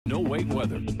wait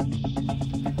weather.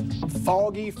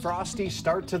 Foggy, frosty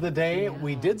start to the day.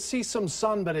 We did see some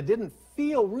sun, but it didn't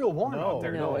feel real warm out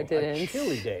there. No, it didn't. A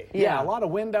chilly day. Yeah, a lot of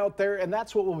wind out there, and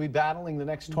that's what we'll be battling the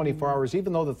next 24 hours,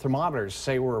 even though the thermometers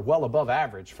say we're well above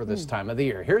average for this time of the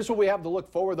year. Here's what we have to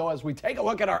look forward, though, as we take a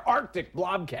look at our Arctic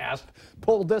Blobcast.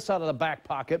 Pulled this out of the back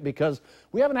pocket because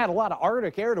we haven't had a lot of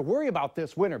Arctic air to worry about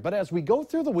this winter. But as we go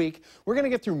through the week, we're going to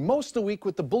get through most of the week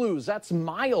with the blues. That's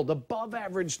mild, above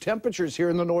average temperatures here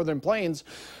in the northern plains.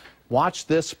 Watch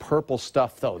this purple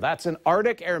stuff, though. That's an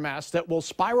Arctic air mass that will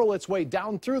spiral its way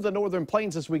down through the northern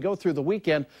plains as we go through the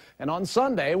weekend. And on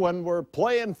Sunday, when we're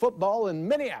playing football in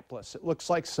Minneapolis, it looks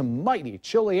like some mighty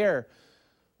chilly air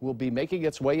will be making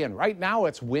its way in. Right now,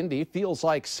 it's windy, feels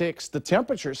like 6. The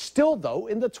temperature still, though,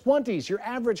 in the 20s. Your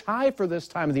average high for this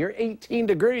time of the year, 18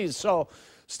 degrees. So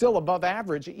still above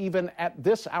average even at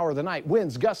this hour of the night.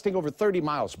 Winds gusting over 30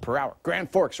 miles per hour.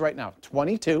 Grand Forks right now,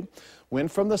 22. Wind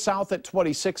from the south at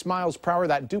 26 miles per hour.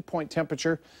 That dew point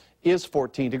temperature is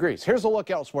 14 degrees. Here's a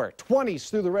look elsewhere. 20s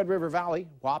through the Red River Valley.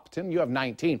 Wahpeton, you have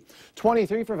 19.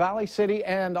 23 for Valley City,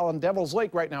 and on Devil's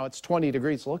Lake right now, it's 20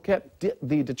 degrees. Look at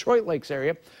the Detroit Lakes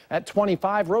area at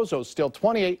 25. Roseau's still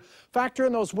 28. Factor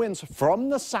in those winds from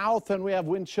the south, and we have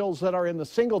wind chills that are in the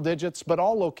single digits, but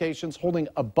all locations holding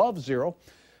above 0.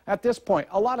 At this point,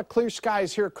 a lot of clear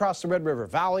skies here across the Red River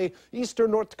Valley, eastern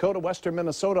North Dakota, western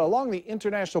Minnesota. Along the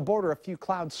international border, a few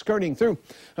clouds skirting through,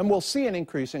 and we'll see an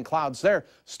increase in clouds there.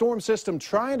 Storm system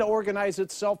trying to organize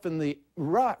itself in the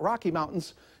Rocky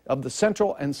Mountains of the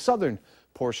central and southern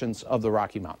portions of the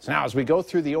Rocky Mountains. Now, as we go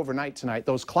through the overnight tonight,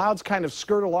 those clouds kind of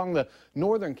skirt along the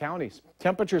northern counties.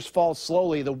 Temperatures fall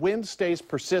slowly. The wind stays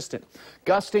persistent,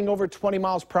 gusting over 20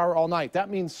 miles per hour all night.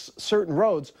 That means certain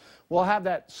roads will have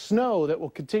that snow that will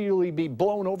continually be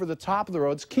blown over the top of the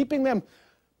roads, keeping them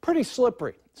pretty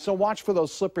slippery. So watch for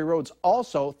those slippery roads.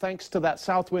 Also, thanks to that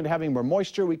south wind having more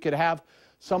moisture, we could have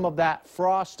some of that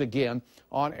frost again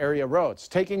on area roads.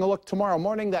 Taking a look tomorrow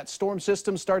morning, that storm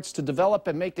system starts to develop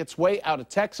and make its way out of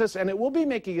Texas, and it will be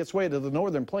making its way to the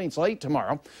northern plains late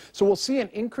tomorrow. So we'll see an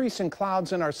increase in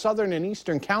clouds in our southern and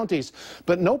eastern counties,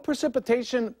 but no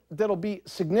precipitation that'll be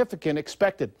significant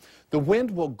expected. The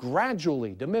wind will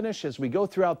gradually diminish as we go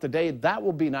throughout the day. That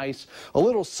will be nice. A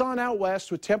little sun out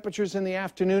west with temperatures in the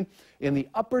afternoon in the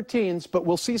upper teens, but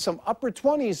we'll see some upper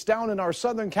 20s down in our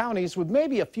southern counties with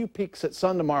maybe a few peaks at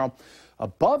sun tomorrow.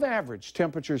 Above average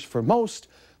temperatures for most.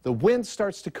 The wind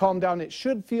starts to calm down. It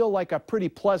should feel like a pretty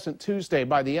pleasant Tuesday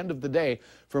by the end of the day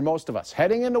for most of us.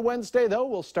 Heading into Wednesday, though,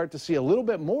 we'll start to see a little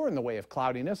bit more in the way of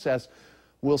cloudiness, as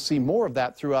we'll see more of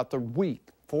that throughout the week.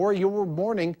 For your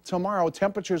morning tomorrow,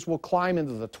 temperatures will climb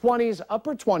into the 20s,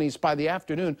 upper 20s by the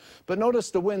afternoon, but notice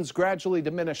the winds gradually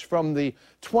diminish from the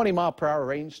 20-mile-per-hour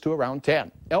range to around 10.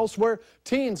 Elsewhere,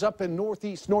 teens up in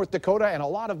northeast North Dakota and a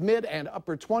lot of mid and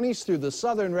upper 20s through the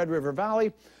southern Red River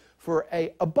Valley for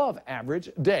a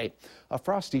above-average day. A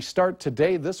frosty start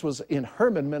today. This was in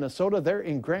Herman, Minnesota. There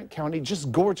in Grant County,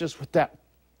 just gorgeous with that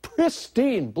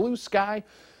pristine blue sky.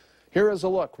 Here is a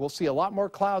look. We'll see a lot more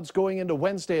clouds going into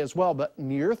Wednesday as well, but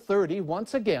near 30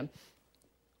 once again.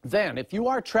 Then, if you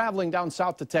are traveling down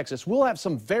south to Texas, we'll have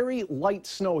some very light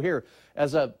snow here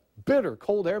as a bitter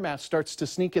cold air mass starts to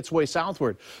sneak its way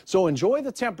southward. So enjoy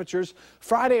the temperatures.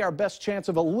 Friday, our best chance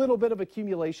of a little bit of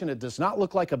accumulation. It does not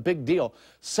look like a big deal.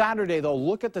 Saturday, though,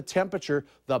 look at the temperature.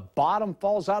 The bottom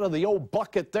falls out of the old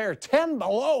bucket there. 10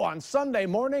 below on Sunday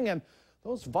morning, and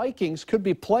those Vikings could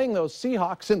be playing those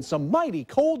Seahawks in some mighty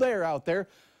cold air out there.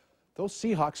 Those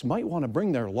Seahawks might want to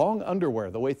bring their long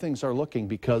underwear the way things are looking,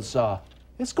 because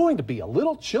it's going to be a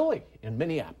little chilly in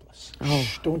Minneapolis. Oh,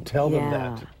 shh, don't tell them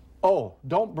that. Oh,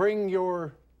 don't bring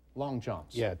your long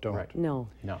johns. Yeah, don't. Right. No.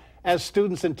 As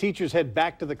students and teachers head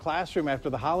back to the classroom after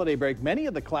the holiday break, many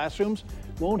of the classrooms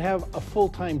won't have a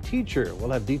full-time teacher. We'll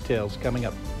have details coming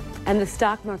up. And the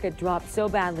stock market dropped so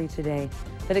badly today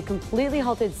that it completely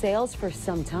halted sales for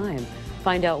some time.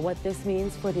 Find out what this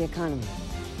means for the economy.